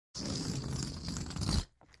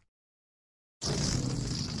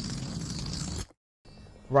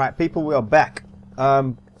Right, people, we are back.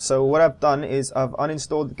 So what I've done is I've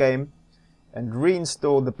uninstalled the game and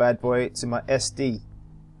reinstalled the bad boy to my SD.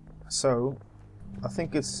 So I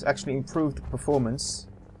think it's actually improved performance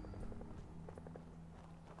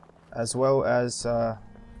as well as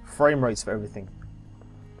frame rates for everything.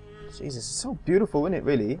 Jesus, it's so beautiful, isn't it,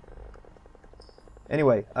 really?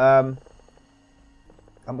 Anyway, I'm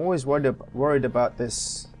always worried about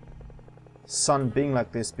this sun being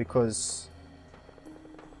like this because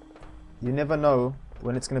you never know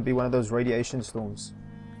when it's going to be one of those radiation storms.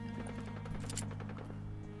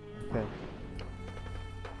 Okay.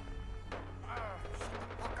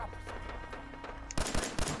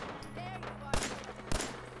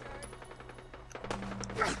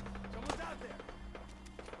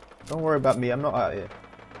 Don't worry about me, I'm not out here.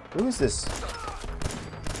 Who is this?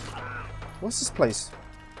 What's this place?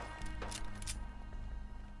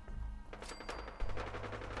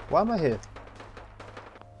 Why am I here?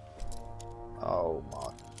 Oh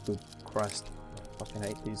my good Christ. I fucking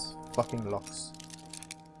hate these fucking locks.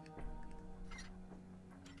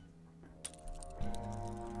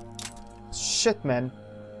 Shit, man.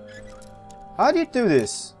 How do you do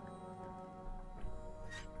this?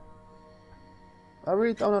 I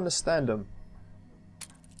really don't understand them.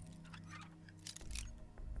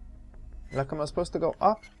 Like, am I supposed to go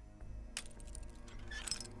up?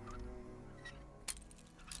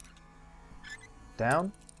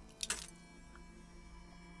 Down?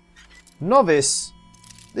 Novice?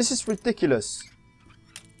 This is ridiculous.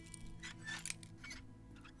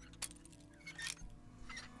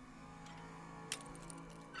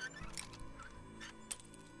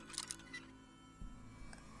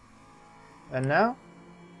 And now?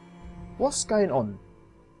 What's going on?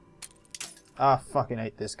 I fucking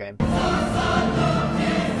hate this game.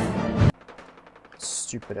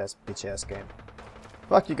 Stupid ass bitch ass game.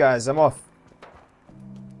 Fuck you guys, I'm off.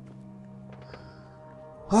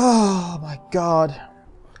 Oh my god.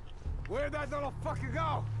 Where'd that little fucker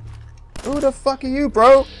go? Who the fuck are you,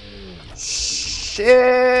 bro? Shit!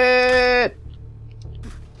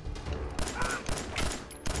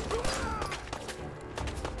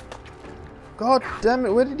 God damn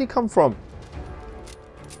it, where did he come from?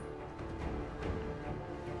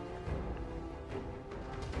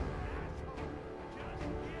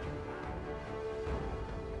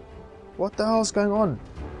 What the hell's going on?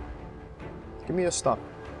 Give me your stuff.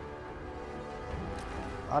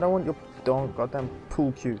 I don't want your goddamn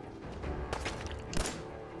pool cue.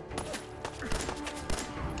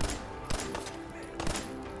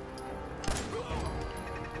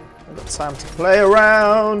 I've got time to play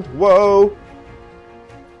around. Whoa!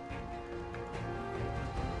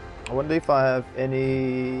 I wonder if I have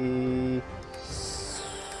any.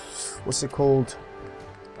 What's it called?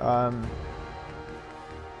 Oh,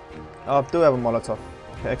 I do have a Molotov.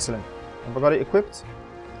 Okay, excellent. Have I got it equipped?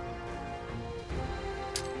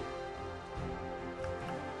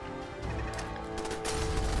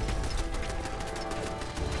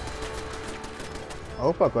 I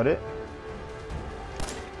hope I got it.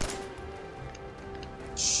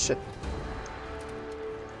 Shit.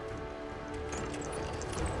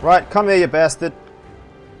 Right, come here, you bastard.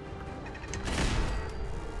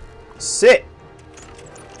 Sit.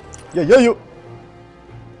 Yo.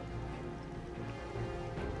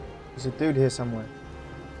 There's a dude here somewhere.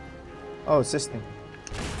 Oh, it's this thing.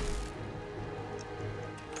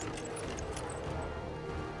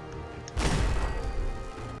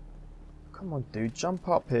 Come on, dude, jump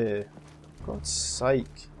up here. For God's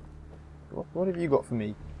sake. What have you got for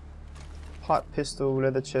me? Pipe pistol,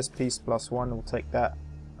 leather chest piece +1. We'll take that,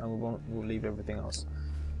 and we'll leave everything else.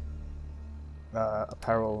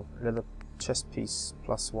 Apparel, leather chest piece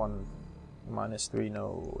 +1, -3.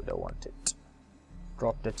 No, don't want it.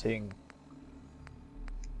 Drop the thing.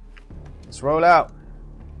 Let's roll out.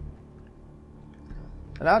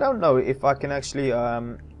 And I don't know if I can actually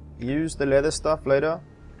use the leather stuff later.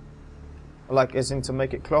 Like, as in to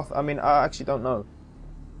make it cloth. I mean, I actually don't know.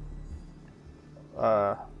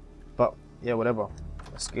 But yeah, whatever.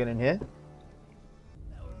 Let's get in here.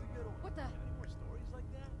 What the? More stories like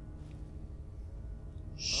that?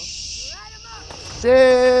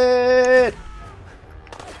 Shit!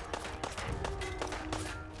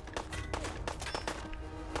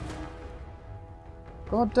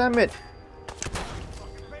 God damn it!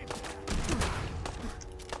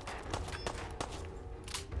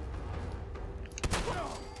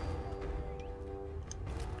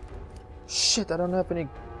 Shit, I don't have any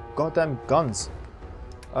goddamn guns.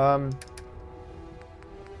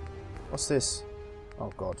 What's this?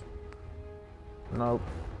 Oh god. No.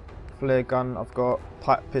 Flare gun, I've got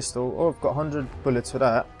pipe pistol. Oh, I've got 100 bullets for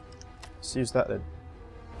that. Let's use that then.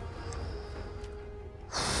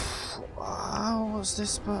 How's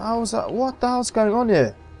this? How's that? What the hell's going on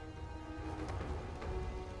here?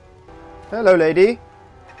 Hello, lady.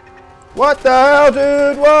 What the hell,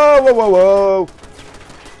 dude? Whoa, whoa, whoa, whoa.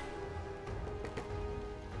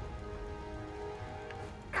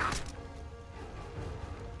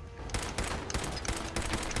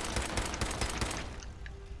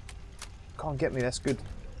 Can't get me, that's good.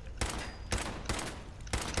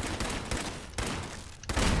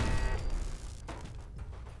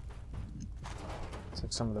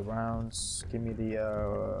 Take some of the rounds. Give me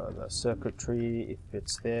the circuitry if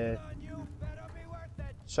it's there.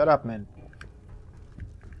 Shut up, man.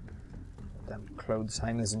 Damn clothes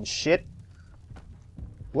hangers and shit.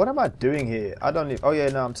 What am I doing here? I don't even... Oh yeah,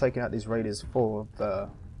 no, I'm taking out these raiders for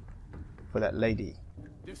that lady.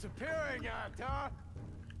 Disappearing act, huh?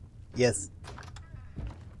 Yes.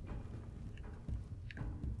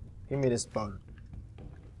 Give me this bone.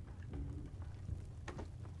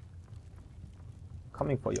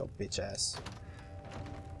 Coming for your bitch ass.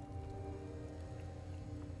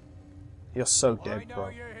 You're so dead, bro.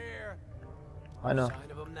 You're here. I know. Sign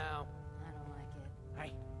of him now. I don't like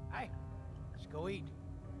it. Hey, let's go eat.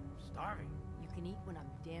 I'm starving. You can eat when I'm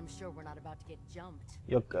damn sure we're not about to get jumped.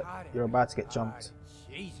 You're good. You're about to get jumped.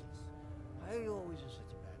 Jesus. Why are you always in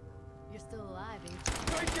such a bad mood? You're still alive, ain't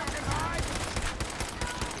Think you can hide?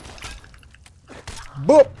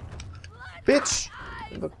 Boop! Bitch!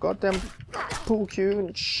 The goddamn pool cue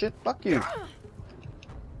and shit. Fuck you.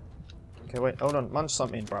 Okay, wait. Hold on. Munch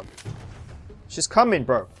something, bro. She's coming,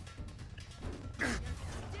 bro.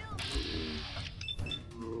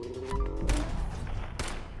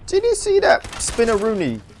 Did you see that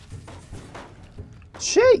spinneroonie?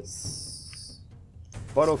 Jeez.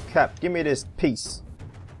 Bottle cap. Give me this piece.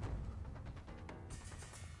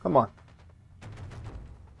 Come on.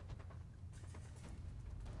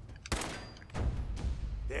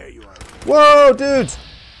 There you are. Whoa, dude!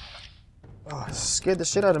 Oh, it scared the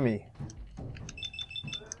shit out of me.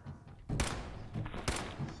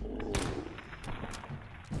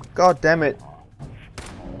 God damn it.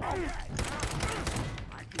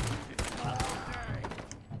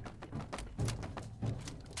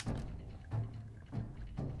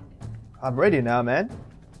 I'm ready now, man.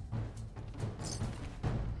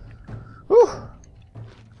 Whew.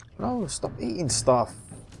 No, stop eating stuff.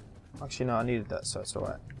 Actually, no, I needed that, so it's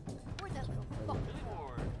alright. Where'd that little fuck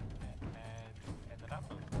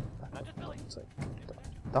It's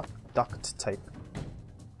like duct tape.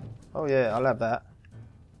 Oh yeah, I'll have that.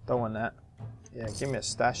 Don't want that. Yeah, give me a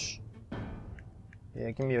stash.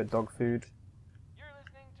 Yeah, give me your dog food. You're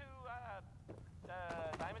listening to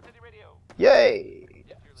Diamond City Radio. Yay! If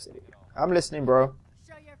you're listening at all. I'm listening, bro.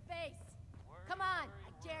 Show your face. Come on,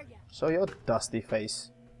 I dare ya. Show your dusty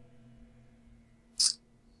face.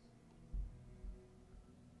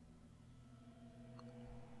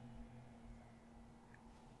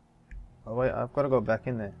 Oh wait, I've got to go back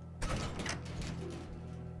in there.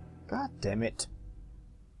 God damn it.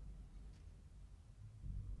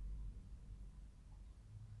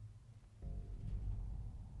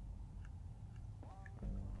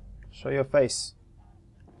 Show your face.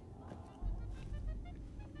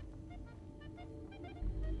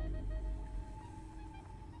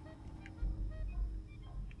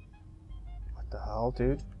 What the hell,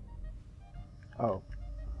 dude? Oh.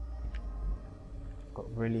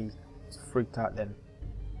 Got really freaked out then.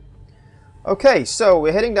 Okay, so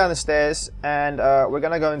we're heading down the stairs and we're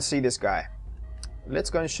gonna go and see this guy. Let's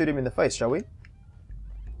go and shoot him in the face, shall we?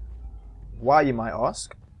 Why, you might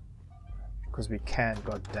ask? Because we can,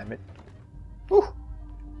 god damn it. Whew.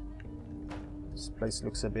 This place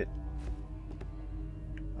looks a bit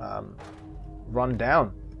run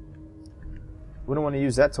down. Wouldn't want to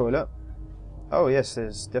use that toilet. Oh yes,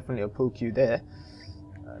 there's definitely a pool cue there.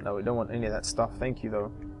 No, we don't want any of that stuff. Thank you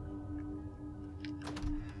though.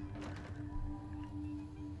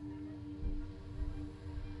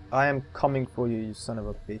 I am coming for you, you son of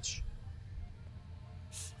a bitch.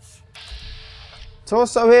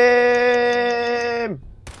 Torso him!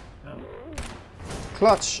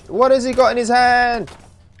 Clutch. What has he got in his hand?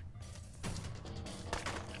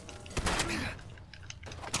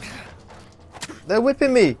 They're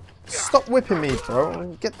whipping me. Stop whipping me,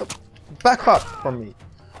 bro. Get the back up from me.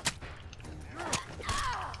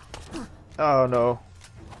 Oh no.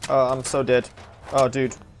 Oh, I'm so dead. Oh,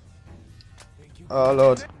 dude. Oh,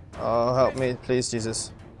 Lord. Oh, help me, please,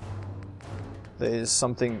 Jesus. There is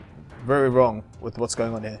something very wrong with what's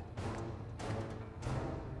going on here.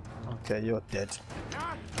 Okay, you're dead.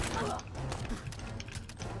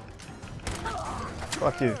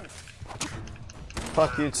 Fuck you.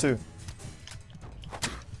 Fuck you too.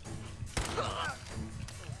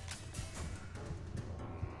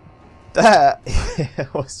 That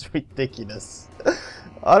was ridiculous.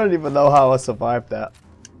 I don't even know how I survived that.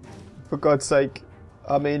 For God's sake.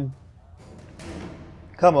 I mean,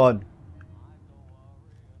 come on.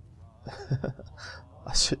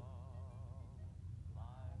 I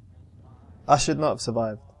should not have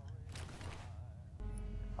survived.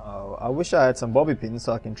 Oh, I wish I had some bobby pins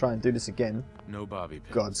so I can try and do this again. No bobby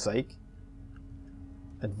pins. God's sake.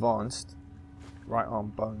 Advanced. Right arm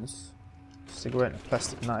bones. Cigarette and a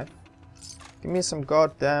plastic knife. Give me some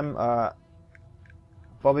goddamn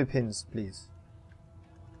bobby pins, please.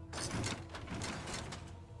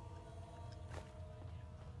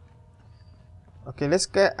 Okay, let's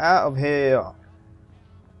get out of here.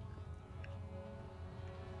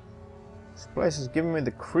 This place is giving me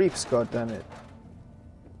the creeps, goddammit.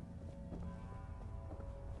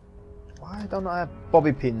 Why don't I have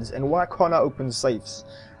bobby pins and why can't I open safes?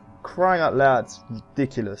 Crying out loud, it's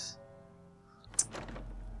ridiculous.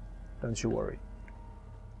 Don't you worry.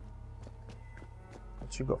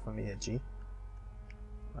 What you got for me here, G?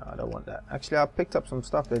 No, I don't want that. Actually, I picked up some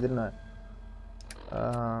stuff there, didn't I?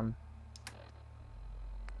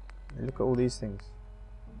 Look at all these things.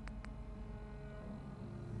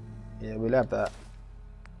 Yeah, we'll have that.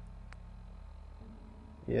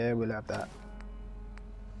 Yeah, we'll have that.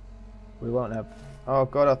 We won't have... Oh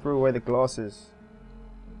god, I threw away the glasses.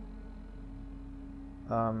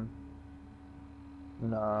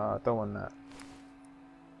 No, I don't want that.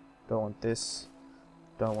 Don't want this.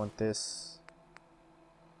 Don't want this.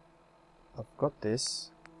 I've got this.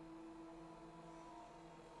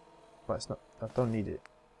 But it's not... I don't need it.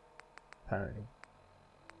 Apparently.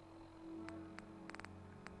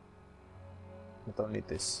 I don't need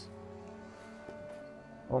this.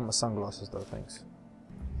 I want my sunglasses though, thanks.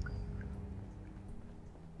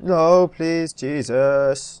 No, please,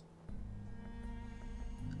 Jesus.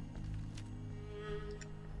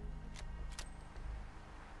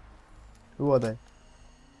 Who are they?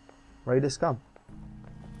 Ready to scum.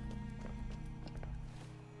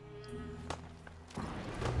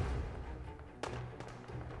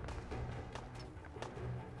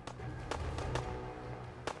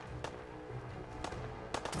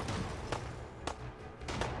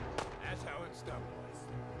 That's how it's done, boys.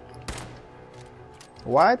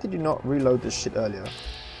 Why did you not reload this shit earlier?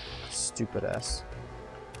 Stupid ass.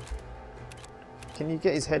 Can you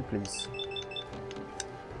get his head, please?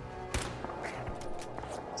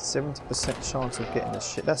 70% chance of getting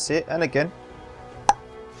this shit. That's it. And again.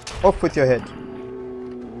 Off with your head.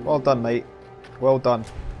 Well done, mate. Well done.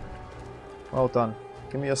 Well done.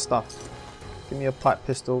 Give me your stuff. Give me your pipe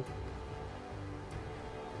pistol.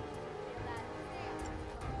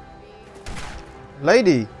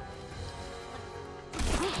 Lady!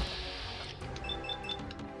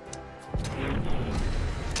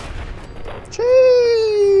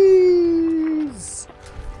 Cheese!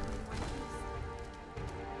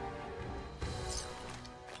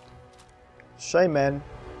 Shame, man.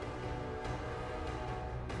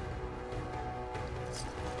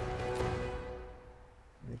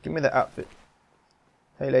 Give me the outfit.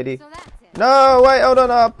 Hey, lady. So that's it. No, wait, hold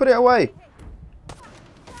on, put it away.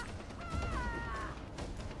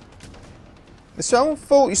 It's your own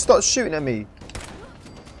fault you start shooting at me.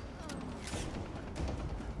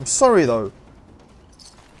 I'm sorry though.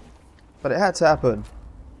 But it had to happen.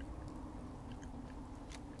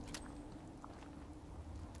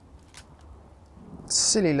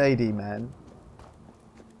 Silly lady, man.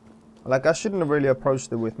 Like, I shouldn't have really approached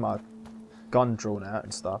her with my gun drawn out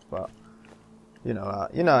and stuff, but you know how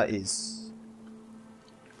it is.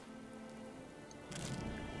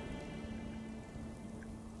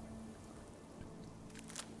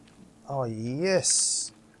 Oh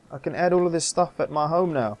yes, I can add all of this stuff at my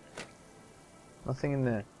home now. Nothing in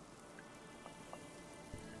there.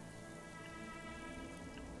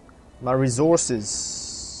 My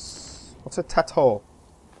resources. What's a tattoo?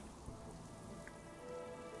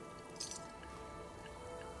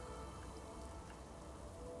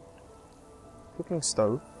 Cooking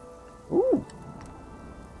stove. Ooh.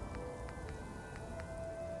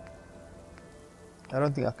 I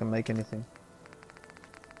don't think I can make anything.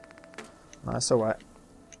 No, that's alright.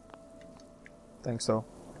 Thanks though.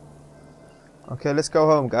 Okay, let's go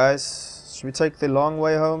home, guys. Should we take the long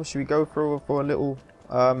way home? Should we go for a little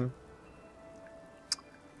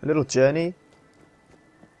journey?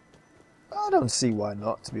 I don't see why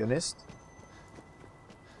not, to be honest.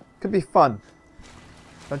 Could be fun.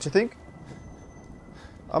 Don't you think?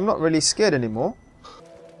 I'm not really scared anymore.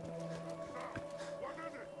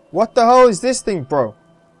 What the hell is this thing, bro?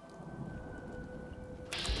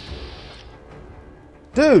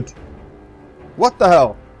 Dude! What the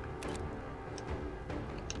hell?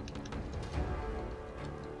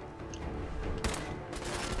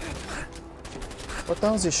 What the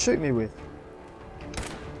hell is he shooting me with?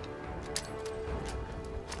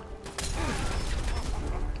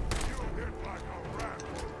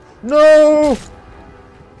 No!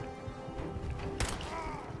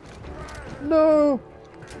 No!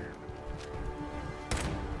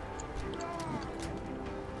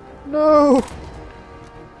 No!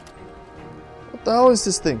 What the hell is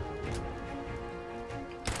this thing?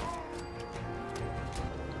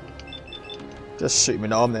 Just shoot him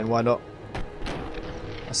in the arm then, why not?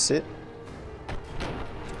 That's it.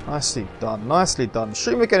 Nicely done, nicely done.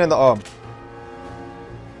 Shoot him again in the arm.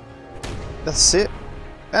 That's it.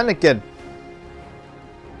 And again.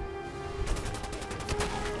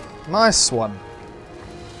 Nice one.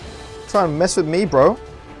 Try and mess with me, bro.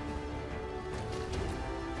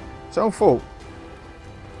 It's your own fault.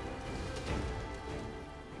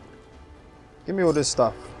 Give me all this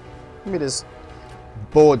stuff. Give me this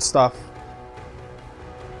board stuff.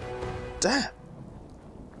 Damn.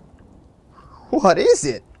 What is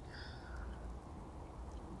it?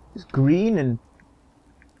 It's green and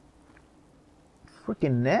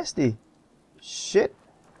freaking nasty. Shit.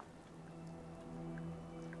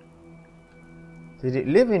 Did it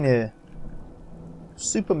live in here?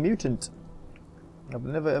 Super mutant. I've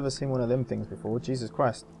never ever seen one of them things before. Jesus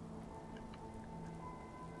Christ.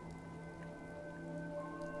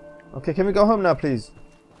 Okay, can we go home now, please?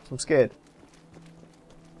 I'm scared.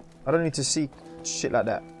 I don't need to see shit like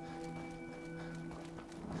that.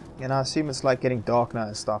 And I assume it's like getting dark now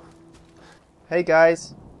and stuff. Hey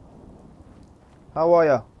guys. How are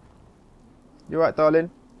ya? You right,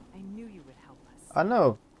 darling? I knew you would help us. I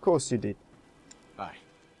know. Of course you did. Hi.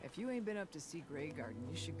 If you ain't been up to see Grey Garden,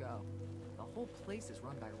 you should go. The whole place is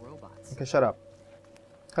run by robots. Okay, shut up.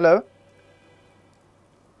 Hello?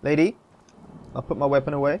 Lady? I'll put my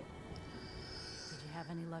weapon away. Did you have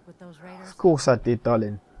any luck with those raiders? Of course I did,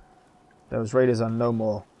 darling. Those raiders are no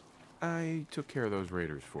more. I took care of those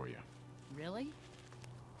raiders for you. Really?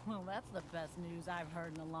 Well, that's the best news I've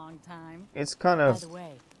heard in a long time. It's kind By of the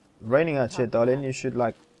way, raining out here, darling. You should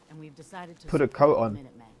like and we've decided to put a support coat the on.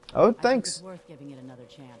 Minutemen. Oh, I think thanks. it's worth giving it another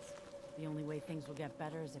chance. The only way things will get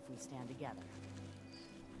better is if we stand together.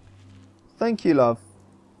 Thank you, love.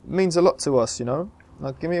 It means a lot to us, you know. Now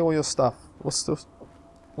give me all your stuff. What's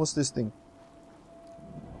this thing?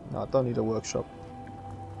 No, I don't need a workshop.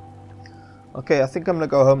 Okay, I think I'm gonna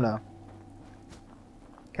go home now.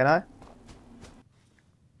 Can I?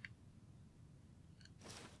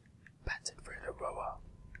 Panted through the rower.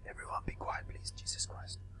 Everyone be quiet, please. Jesus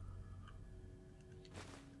Christ.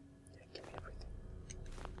 Yeah, give me everything.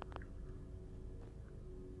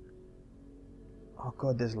 Oh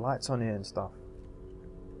god, there's lights on here and stuff.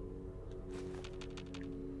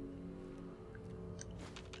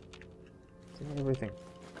 Give me everything.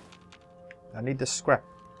 I need the scrap.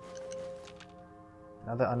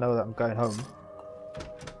 Now that I know that I'm going home.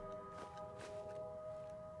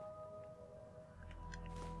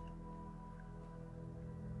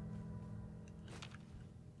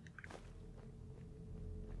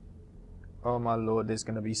 Oh my lord, there's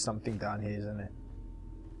gonna be something down here, isn't it?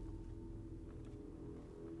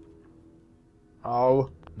 Oh.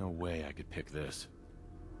 No way I could pick this.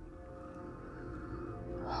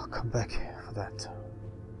 I'll come back here for that.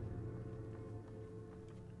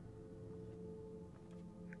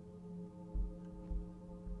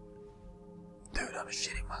 Dude, I'm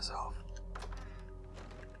shitting myself.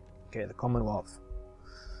 Okay, the Commonwealth.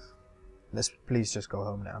 Let's please just go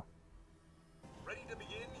home now. Ready to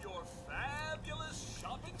begin your fabulous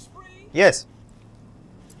shopping spree? Yes!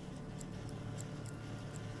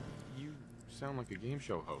 You sound like a game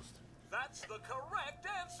show host. That's the correct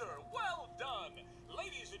answer. Well done.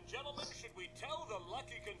 Ladies and gentlemen, should we tell the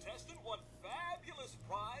lucky contestant what fabulous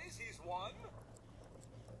prize he's won?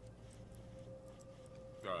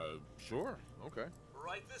 Sure. Okay.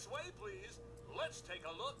 Right this way, please. Let's take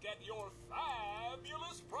a look at your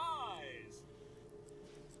fabulous prize.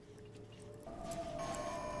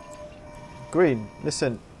 Green,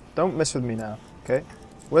 listen, don't mess with me now, okay?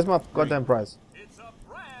 Where's my goddamn prize? It's a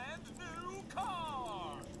brand new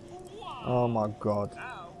car. Wow. Oh my god.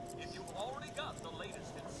 Now, if you've already got the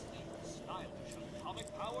latest in sleek, stylish,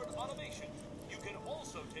 atomic-powered automation, you can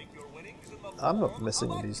also take your winnings in the I'm not form messing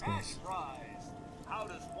of with a these cash things. prize. How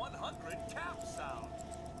does 100 cap sound?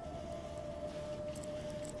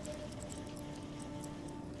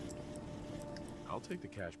 I'll take the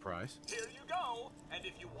cash prize. Here you go. And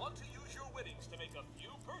if you want to use your winnings to make a few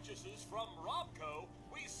purchases from Robco,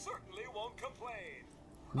 we certainly won't complain.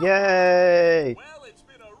 Yay! Well, it's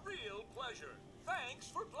been a real pleasure. Thanks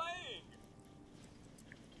for playing.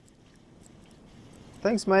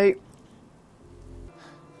 Thanks, mate.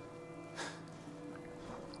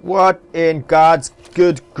 What in God's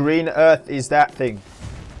good green earth is that thing?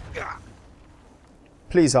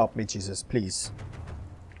 Please help me, Jesus, please.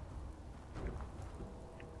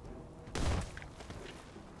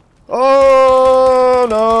 Oh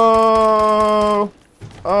no!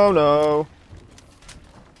 Oh no!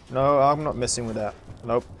 No, I'm not messing with that.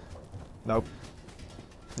 Nope. Nope.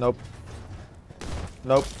 Nope.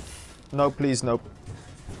 Nope. No, please, nope.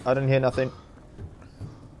 I didn't hear nothing.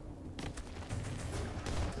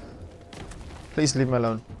 Please leave me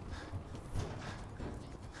alone.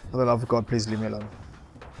 For the love of God, please leave me alone.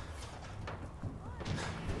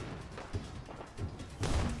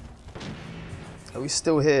 Are we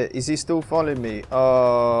still here? Is he still following me?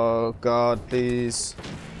 Oh God, please.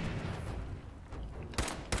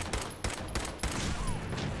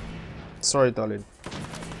 Sorry, darling.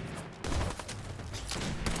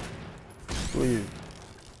 Who are you?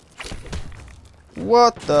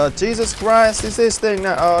 What the Jesus Christ is this thing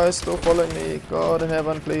now? Oh, it's still following me. God in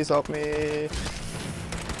heaven, please help me.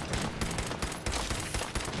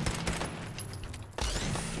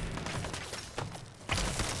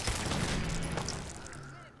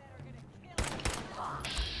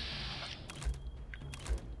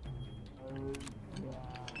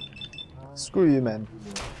 Screw you, man.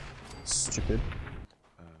 Stupid.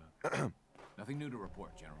 Nothing new to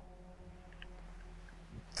report, General.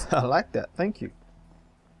 I like that. Thank you.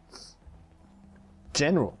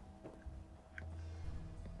 General.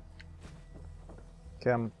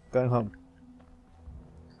 Okay, I'm going home.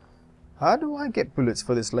 How do I get bullets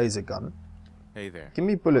for this laser gun? Hey there. Give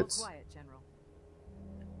me bullets. Quiet, General.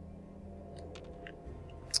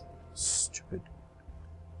 Stupid.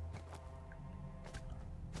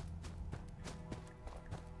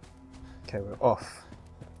 Okay, we're off.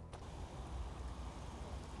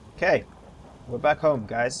 Okay, we're back home,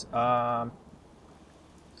 guys.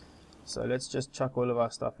 So let's just chuck all of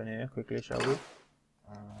our stuff in here quickly, shall we?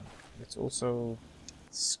 Let's also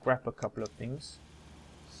scrap a couple of things.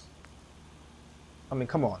 I mean,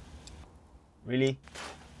 come on. Really?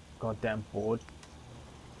 Goddamn bored.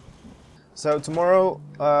 So tomorrow,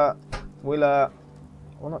 well,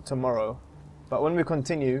 not tomorrow, but when we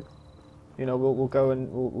continue, you know, we'll go and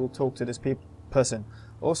we'll talk to this person.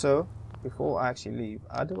 Also, before I actually leave,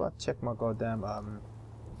 how do I check my goddamn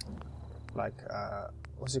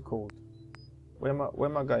what's it called? Where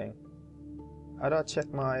am I going? How do I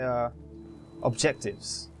check my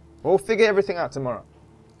objectives? We'll figure everything out tomorrow.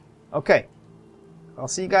 Okay, I'll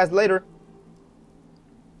see you guys later.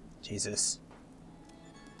 Jesus,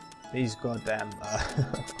 these goddamn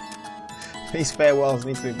these farewells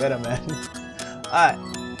need to be better, man. All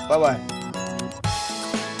right, bye bye.